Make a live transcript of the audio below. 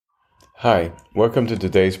Hi, welcome to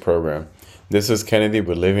today's program. This is Kennedy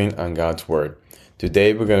with Living on God's Word.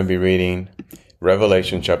 Today we're going to be reading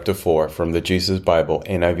Revelation chapter 4 from the Jesus Bible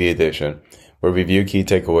NIV edition. We'll review key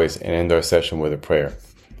takeaways and end our session with a prayer.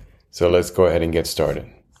 So let's go ahead and get started.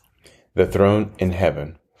 The throne in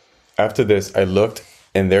heaven. After this I looked,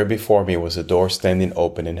 and there before me was a door standing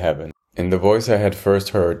open in heaven. And the voice I had first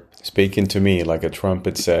heard, speaking to me like a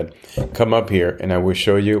trumpet, said, "Come up here, and I will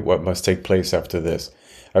show you what must take place after this."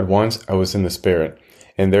 At once I was in the Spirit,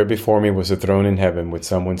 and there before me was a throne in heaven with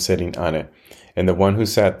someone sitting on it. And the one who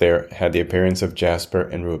sat there had the appearance of jasper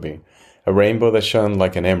and ruby. A rainbow that shone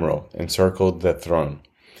like an emerald encircled the throne.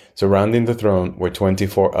 Surrounding the throne were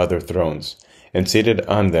 24 other thrones, and seated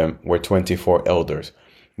on them were 24 elders.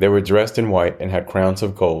 They were dressed in white and had crowns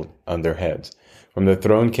of gold on their heads. From the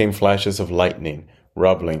throne came flashes of lightning,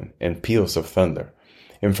 rumbling, and peals of thunder.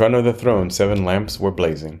 In front of the throne 7 lamps were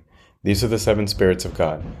blazing. These are the 7 spirits of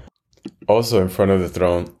God. Also in front of the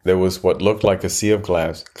throne there was what looked like a sea of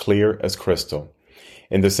glass, clear as crystal.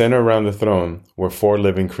 In the center around the throne were 4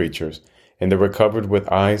 living creatures, and they were covered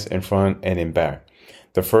with eyes in front and in back.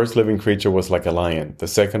 The first living creature was like a lion, the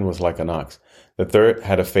second was like an ox, the third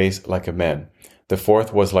had a face like a man, the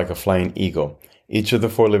fourth was like a flying eagle. Each of the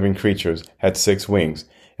 4 living creatures had 6 wings,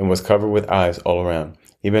 and was covered with eyes all around,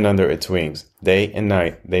 even under its wings. Day and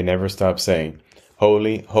night they never stopped saying,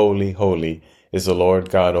 "Holy, holy, holy is the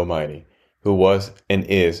Lord God Almighty, who was and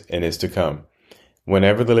is to come."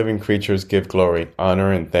 Whenever the living creatures give glory,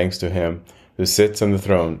 honor, and thanks to him who sits on the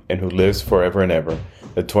throne and who lives forever and ever,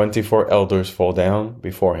 the 24 elders fall down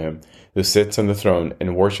before him who sits on the throne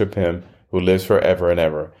and worship him who lives forever and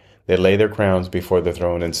ever. They lay their crowns before the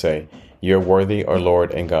throne and say, "You are worthy, our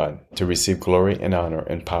Lord and God, to receive glory and honor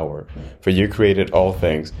and power. For you created all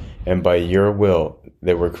things, and by your will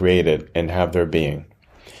they were created and have their being."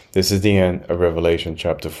 This is the end of Revelation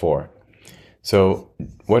chapter 4. So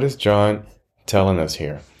what is John telling us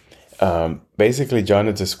here? Basically, John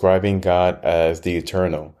is describing God as the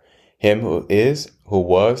eternal, him who is, who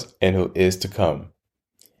was, and who is to come.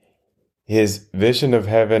 His vision of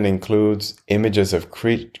heaven includes images of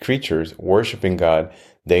creatures worshiping God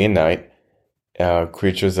day and night,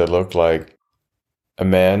 creatures that look like a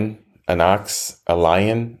man, an ox, a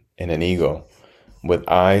lion, and an eagle, with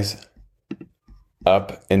eyes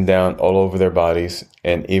up and down all over their bodies,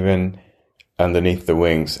 and even underneath the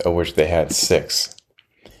wings, of which they had 6.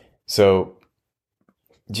 So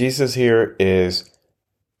Jesus here is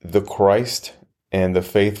the Christ and the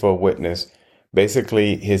faithful witness.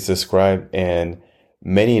 Basically, he's described in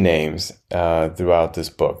many names throughout this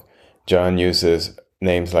book. John uses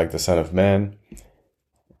names like the Son of Man,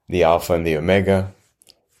 the Alpha and the Omega,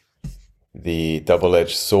 the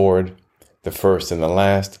double-edged sword, the first and the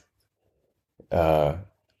last,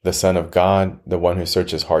 the Son of God, the one who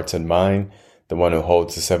searches hearts and mind, the one who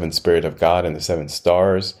holds the 7th Spirit of God and the 7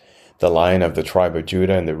 stars, the Lion of the tribe of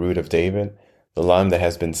Judah and the root of David, the Lamb that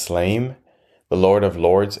has been slain, the Lord of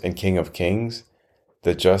lords and King of kings,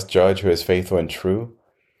 the just judge who is faithful and true,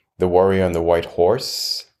 the warrior on the white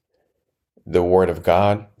horse, the Word of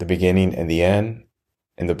God, the beginning and the end,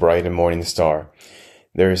 and the bright and morning star.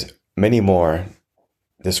 There's many more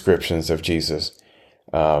descriptions of Jesus,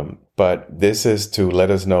 but this is to let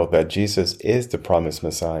us know that Jesus is the promised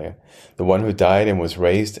Messiah, the one who died and was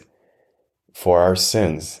raised for our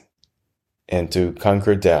sins and to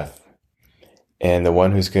conquer death, and the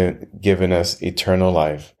one who's given us eternal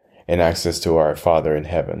life and access to our Father in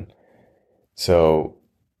heaven. So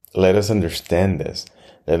let us understand this.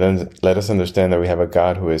 Let us understand that we have a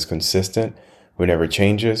God who is consistent, who never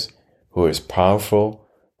changes, who is powerful,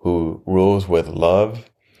 who rules with love,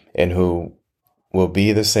 and who will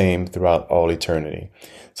be the same throughout all eternity.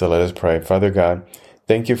 So let us pray. Father God,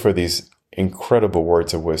 thank you for these incredible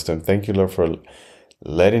words of wisdom. Thank you, Lord, for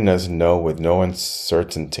letting us know with no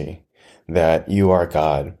uncertainty that you are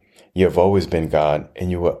God. You have always been God, and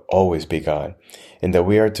you will always be God, and that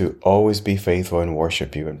we are to always be faithful and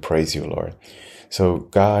worship you and praise you, Lord. So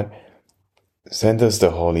God, send us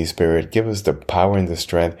the Holy Spirit. Give us the power and the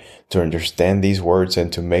strength to understand these words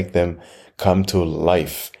and to make them come to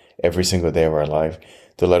life every single day of our life,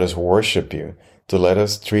 to let us worship you, to let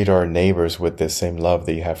us treat our neighbors with the same love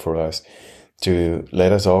that you have for us, to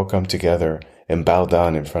let us all come together and bow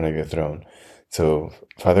down in front of your throne. So,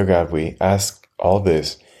 Father God, we ask all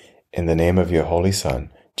this in the name of your Holy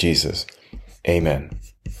Son, Jesus. Amen.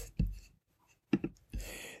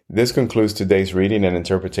 This concludes today's reading and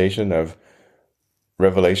interpretation of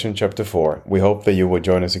Revelation chapter 4. We hope that you will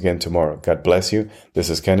join us again tomorrow. God bless you.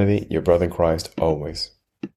 This is Kennedy, your brother in Christ, always.